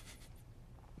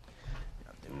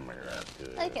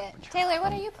 Okay. Taylor,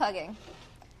 what are you plugging?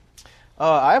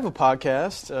 I have a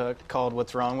podcast called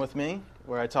What's Wrong With Me,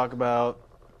 where I talk about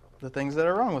the things that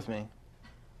are wrong with me.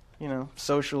 You know,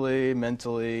 socially,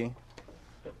 mentally,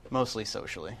 mostly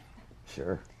socially.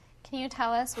 Sure. Will you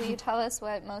tell us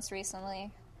what most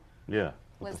recently Yeah.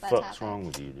 What was the that fuck's topic? wrong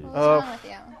with you, dude? What's wrong with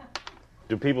you?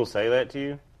 Do people say that to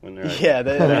you when they're like, Yeah, is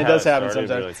that it how does happen started?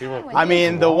 sometimes. You're like, "People are- I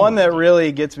mean, the wrong one with that you?"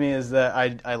 really gets me is that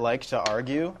I like to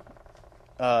argue,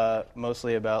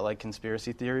 mostly about like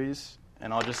conspiracy theories,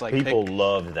 and I'll just like People pick,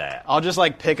 love that. I'll just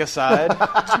like pick a side.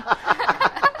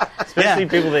 Especially Yeah.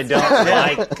 people that don't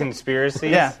like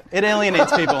conspiracies. Yeah, it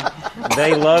alienates people.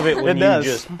 They love it when It you does.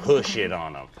 just push it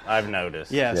on them. I've noticed.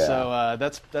 Yeah, Yeah. so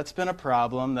that's been a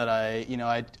problem that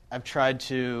I've tried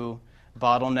to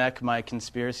bottleneck my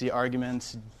conspiracy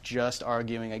arguments just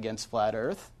arguing against flat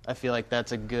Earth. I feel like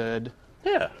that's a good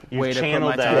Yeah. You've way to put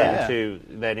channeled my that time.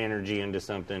 into that energy into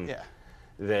something Yeah.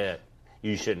 that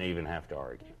you shouldn't even have to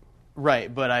argue.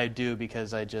 Right, but I do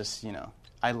because I just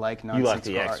I like nonsense. You like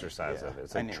the exercise of it.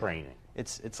 It's I like need it. training.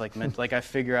 It's like meant like I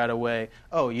figure out a way.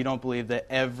 Oh, you don't believe that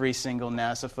every single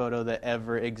NASA photo that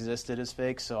ever existed is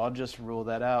fake, so I'll just rule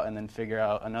that out and then figure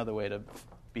out another way to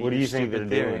beat What do your you think they're stupid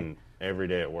theory. doing every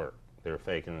day at work? They're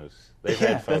faking those. They've Yeah,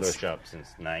 had that's- Photoshop since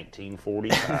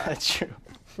 1945. That's true.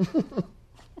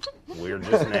 We're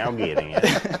just now getting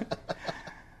it.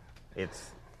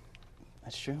 It's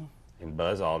That's true. in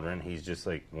Buzz Aldrin. He's just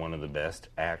like one of the best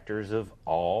actors of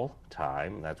all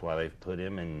time. That's why they've put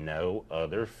him in no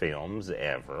other films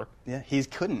ever. Yeah, he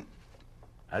couldn't.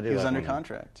 I did He was like under when-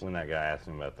 contract. When that guy asked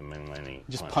him about the moon landing,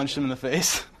 Just punched him in the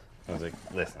face. I was like,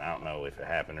 listen, I don't know if it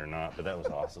happened or not, but that was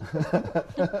awesome.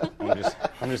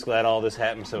 I'm just glad all this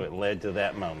happened, so it led to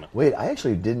that moment. Wait, I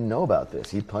actually didn't know about this.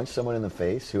 He punched someone in the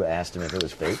face who asked him if it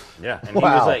was fake. Yeah, and he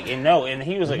Wow. was like, and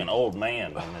he was like an old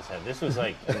man when this happened. This was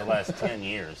like in the last 10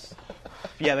 years.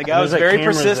 Yeah, the guy There was was, like, very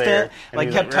cameras there, persistent. and Like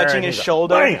he was kept like, touching "Rah," his he's like,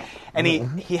 shoulder, "Bam!"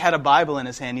 and he had a Bible in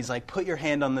his hand. He's like, "Put your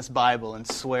hand on this Bible and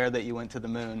swear that you went to the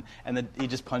moon." And then he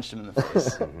just punched him in the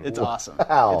face. It's awesome.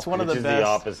 Wow. It's one of Which the is best. the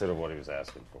opposite of what he was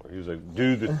asking for. He was like,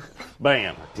 do the,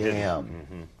 bam.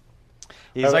 Damn.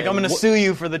 He's I like, mean, "I'm going to what- sue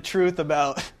you for the truth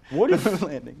about What the if, moon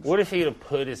landings." what if he'd have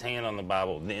put his hand on the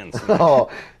Bible then? smacked him?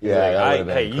 Oh, He's yeah, like, that would have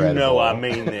been hey, incredible. you know I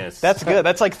mean this. That's good.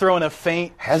 That's like throwing a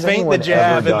feint Has the anyone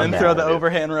jab ever done and then throw that? the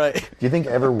overhand right. Do you think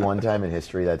ever one time in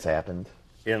history that's happened?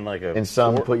 in like a And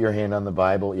some court- put your hand on the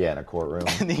Bible? Yeah, in a courtroom.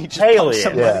 And then you just Hell punch yeah.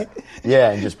 somebody.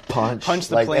 Yeah, and just punch. Punch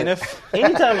the like, plaintiff.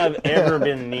 Anytime I've ever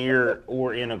been near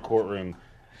or in a courtroom,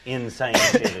 insane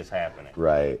shit is happening.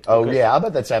 Right. Oh, yeah, I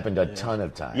bet that's happened a ton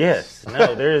of times. Yes.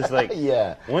 No, there's like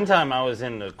Yeah. one time I was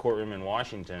in the courtroom in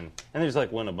Washington, and there's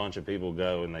like when a bunch of people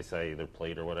go and they say their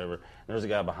plea or whatever. And there's a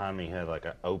guy behind me who had like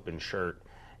an open shirt,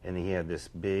 and he had this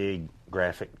big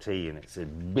graphic tee, and it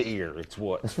said "Beer, it's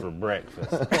what's for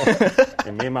breakfast."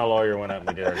 And me and my lawyer went up and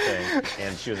we did our thing,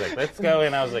 and she was like, "Let's go."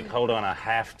 And I was like, "Hold on, I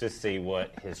have to see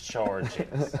what his charge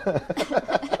is."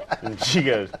 And she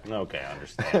goes, "Okay, I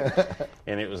understand."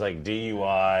 And it was like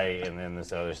DUI and then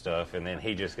this other stuff, and then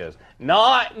he just goes,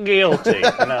 "Not guilty."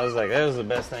 And I was like, "That was the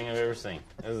best thing I've ever seen.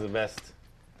 That was the best."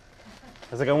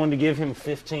 I was like, I wanted to give him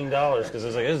 $15 because I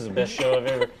was like, "This is the best show I've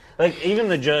ever." Like even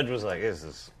the judge was like, "This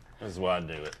is why I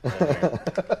do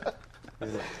it."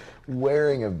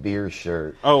 wearing a beer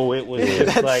shirt. Oh, it was just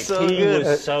That's like so he good.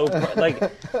 was so like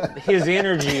his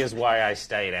energy is why I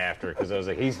stayed after because I was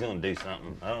like he's gonna do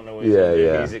something. I don't know what he's gonna do.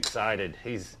 Yeah. He's excited.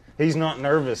 He's not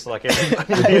nervous like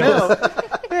everybody else.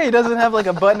 No. Yeah, he doesn't have like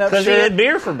a button-up Because he shirt. had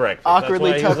beer for breakfast.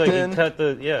 Awkwardly That's why he was tucked like, in. He cut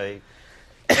the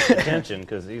he cut the tension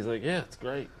because he's like, yeah, it's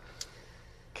great.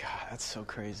 God, that's so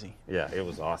crazy. Yeah, it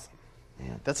was awesome.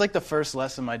 That's like the first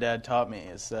lesson my dad taught me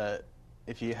is that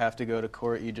if you have to go to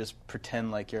court, you just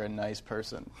pretend like you're a nice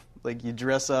person. Like you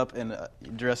dress up in the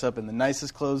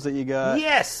nicest clothes that you got.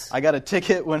 Yes. I got a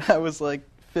ticket when I was like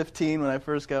 15 when I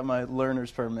first got my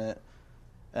learner's permit,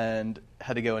 and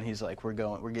had to go. And he's like, "We're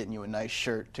getting you a nice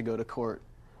shirt to go to court."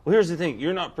 Well, here's the thing.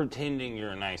 You're not pretending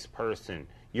you're a nice person.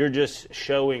 You're just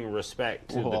showing respect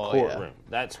to the Well, courtroom. yeah.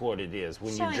 That's what it is.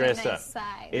 When Showing you a dress nice up,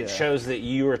 side. it Yeah. shows that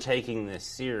you are taking this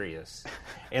serious.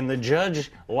 And the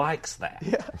judge likes that.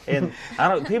 Yeah. And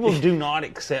people do not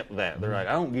accept that. They're like,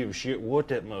 I don't give a shit what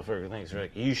that motherfucker thinks. They're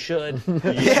like, you should. You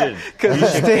should. Because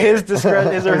it's to his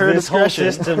discretion, his or her This whole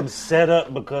discretion. system's set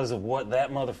up because of what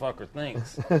that motherfucker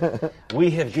thinks. We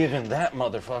have given that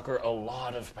motherfucker a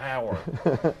lot of power.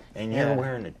 And you're Yeah.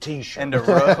 wearing a T-shirt. And a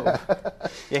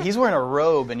robe. Yeah, he's wearing a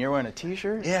robe and you're wearing a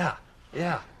T-shirt. Yeah,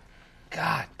 yeah.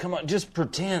 God, come on, just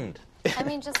pretend. I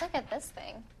mean, just look at this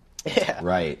thing. Yeah.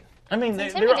 Right. I mean, there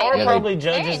intimidating. are Yeah, probably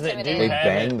very judges that do intimidating. They have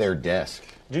bang it, their desk.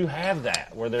 do have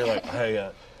that, where they're like, hey,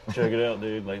 check it out,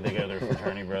 dude. Like, they got their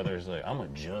fraternity brothers, like, I'm a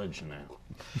judge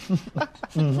now.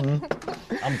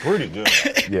 I'm pretty good,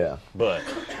 Yeah. but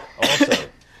also,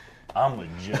 I'm a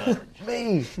judge.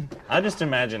 Me. I just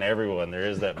imagine everyone, there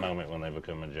is that moment when they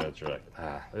become a judge, you're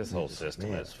like, this whole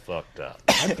system is fucked up.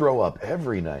 I throw up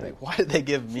every night. Why did they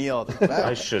give me all this I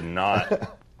power? should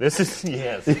not. This is,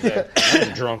 yes, exactly.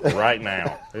 I'm drunk right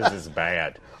now. This is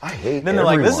bad. I hate Then they're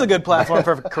like, this is a everyone. good platform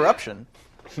for corruption.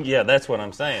 Yeah, that's what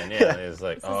I'm saying. Yeah, it's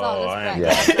like, all this I'm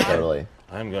Yeah, totally.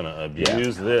 going to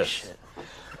abuse this.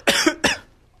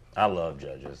 I love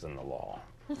judges and the law.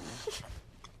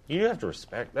 You have to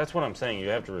respect. That's what I'm saying. You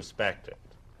have to respect it.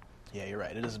 Yeah, you're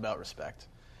right. It is about respect.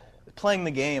 Playing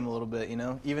the game a little bit, you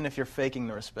know, even if you're faking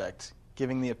the respect,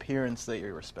 giving the appearance that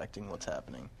you're respecting what's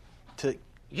happening.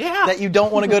 Yeah. That you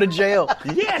don't want to go to jail.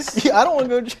 Yes. Yeah, I don't want to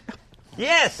go to jail.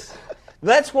 Yes.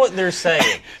 That's what they're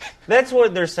saying. That's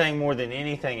what they're saying more than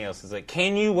anything else. Is like,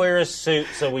 can you wear a suit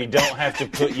so we don't have to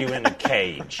put you in a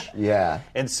cage? Yeah.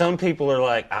 And some people are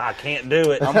like, I can't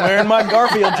do it. I'm wearing my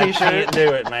Garfield I T-shirt. can't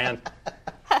do it, man.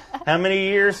 How many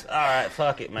years? All right,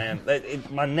 fuck it, man.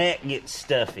 My neck gets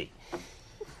stuffy.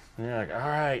 And you're like, all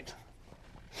right.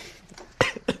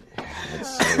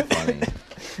 It's so funny.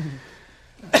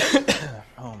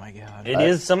 Oh my God. It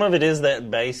is. Some of it is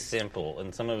that base simple,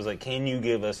 and some of it's like, can you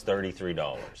give us $33?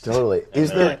 Totally. And Is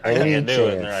they're there like, I any can't do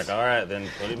it. And they're chance? like, all right, then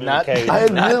put him in Not- the cage. I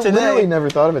had Not today. literally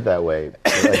never thought of it that way.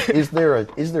 Like, is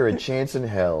there a chance in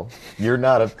hell you're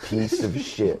not a piece of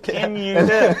shit? Can you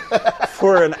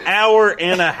for an hour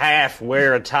and a half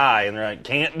wear a tie? And they're like,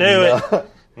 can't do it.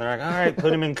 And they're like, all right,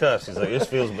 put him in cuffs. He's like, this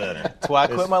feels better. That's why I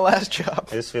quit my last job.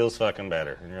 This feels fucking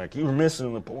better. And you're like, you were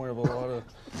missing the point of a lot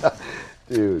of.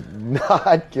 Dude,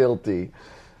 not guilty.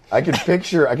 I can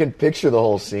picture the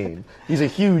whole scene. He's a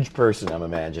huge person, I'm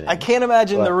imagining. I can't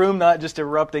imagine But- the room not just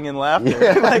erupting in laughter.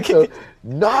 Yeah, Like, so,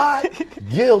 not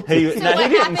guilty. He, So no, what he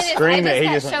didn't happened is scream it. He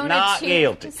I just got shown went, not a 2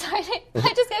 guilty. Sorry,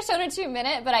 I just got shown a 2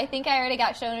 minute, but I think I already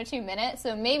got shown a 2 minute,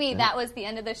 so maybe that was the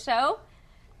end of the show.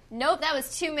 Nope, that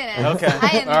was 2 minutes. Okay.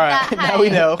 I am All right. that high. Now we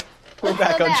know. We're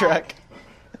back So on bad. track.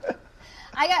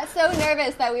 I got so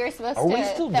nervous that we were supposed Are we to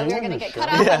still that we were doing going to this get cut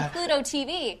show? off Yeah. on Pluto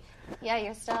TV. Yeah,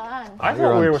 you're still on. I You're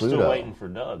thought we on were still Pluto. waiting for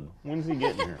Doug. When's he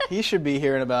getting here? He should be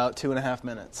here in about 2.5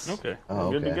 minutes. Okay, Oh,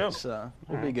 we're good to okay. go. So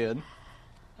we'll be good.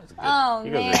 That's good. Oh,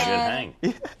 You guys are a good man.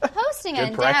 hang. Hosting Good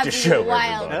on practice Dabs show is a for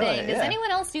wild everybody. thing. Oh, Does yeah.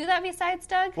 anyone else do that besides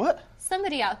Doug? What?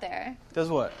 Somebody out there Does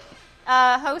what?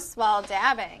 hosts while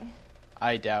dabbing.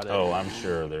 I doubt it. Oh, I'm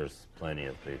sure there's plenty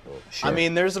of people. I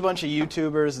mean, there's a bunch of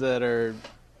YouTubers that are,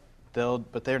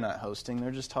 but they're not hosting.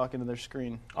 They're just talking to their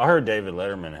screen. I heard David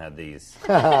Letterman had these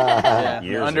Yeah,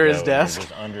 years under ago, his and he desk.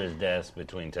 was under his desk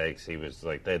between takes. He was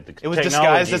like, the It was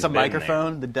disguised as a technology's been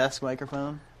microphone, there. the desk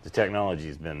microphone. The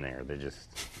technology's been there. They're just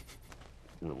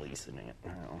releasing it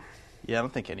now. Yeah, I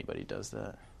don't think anybody does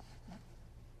that.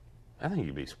 I think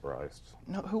you'd be surprised.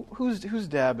 No, who's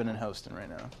dabbing and hosting right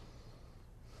now?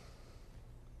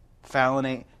 Fallon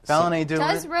ain't doing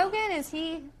Does it. Rogan? Is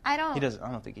he? I don't. He doesn't.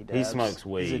 I don't think he does. smokes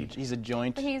weed. He's a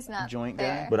joint. He's not joint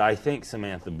there. guy. But I think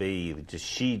Samantha Bee, just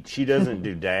she doesn't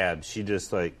do dabs. She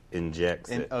just like injects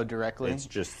it. Oh, directly. It's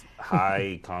just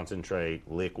high concentrate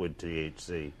liquid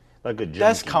THC, like a junkie.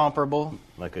 That's comparable.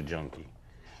 Like a junkie.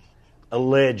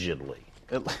 Allegedly.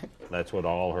 That's what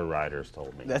all her riders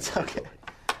told me. That's okay.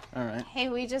 All right. Hey,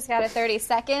 we just got a 30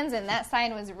 seconds, and that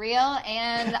sign was real,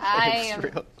 and I am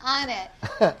real. on it.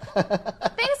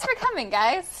 Thanks for coming,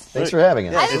 guys. Thanks for having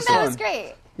us. I think it's that was fun.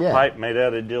 great. Yeah. Pipe made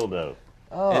out of dildo.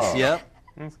 Oh. Yep.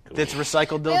 That's cool. It's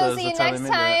recycled We'll dildos. see you That's how they next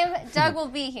made that. time. Doug will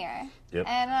be here. Yep.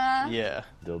 And Yeah.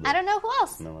 Dildo. I don't know who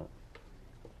else. Smell it.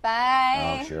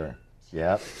 Bye. Oh, sure.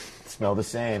 Yep. Smell the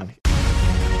same.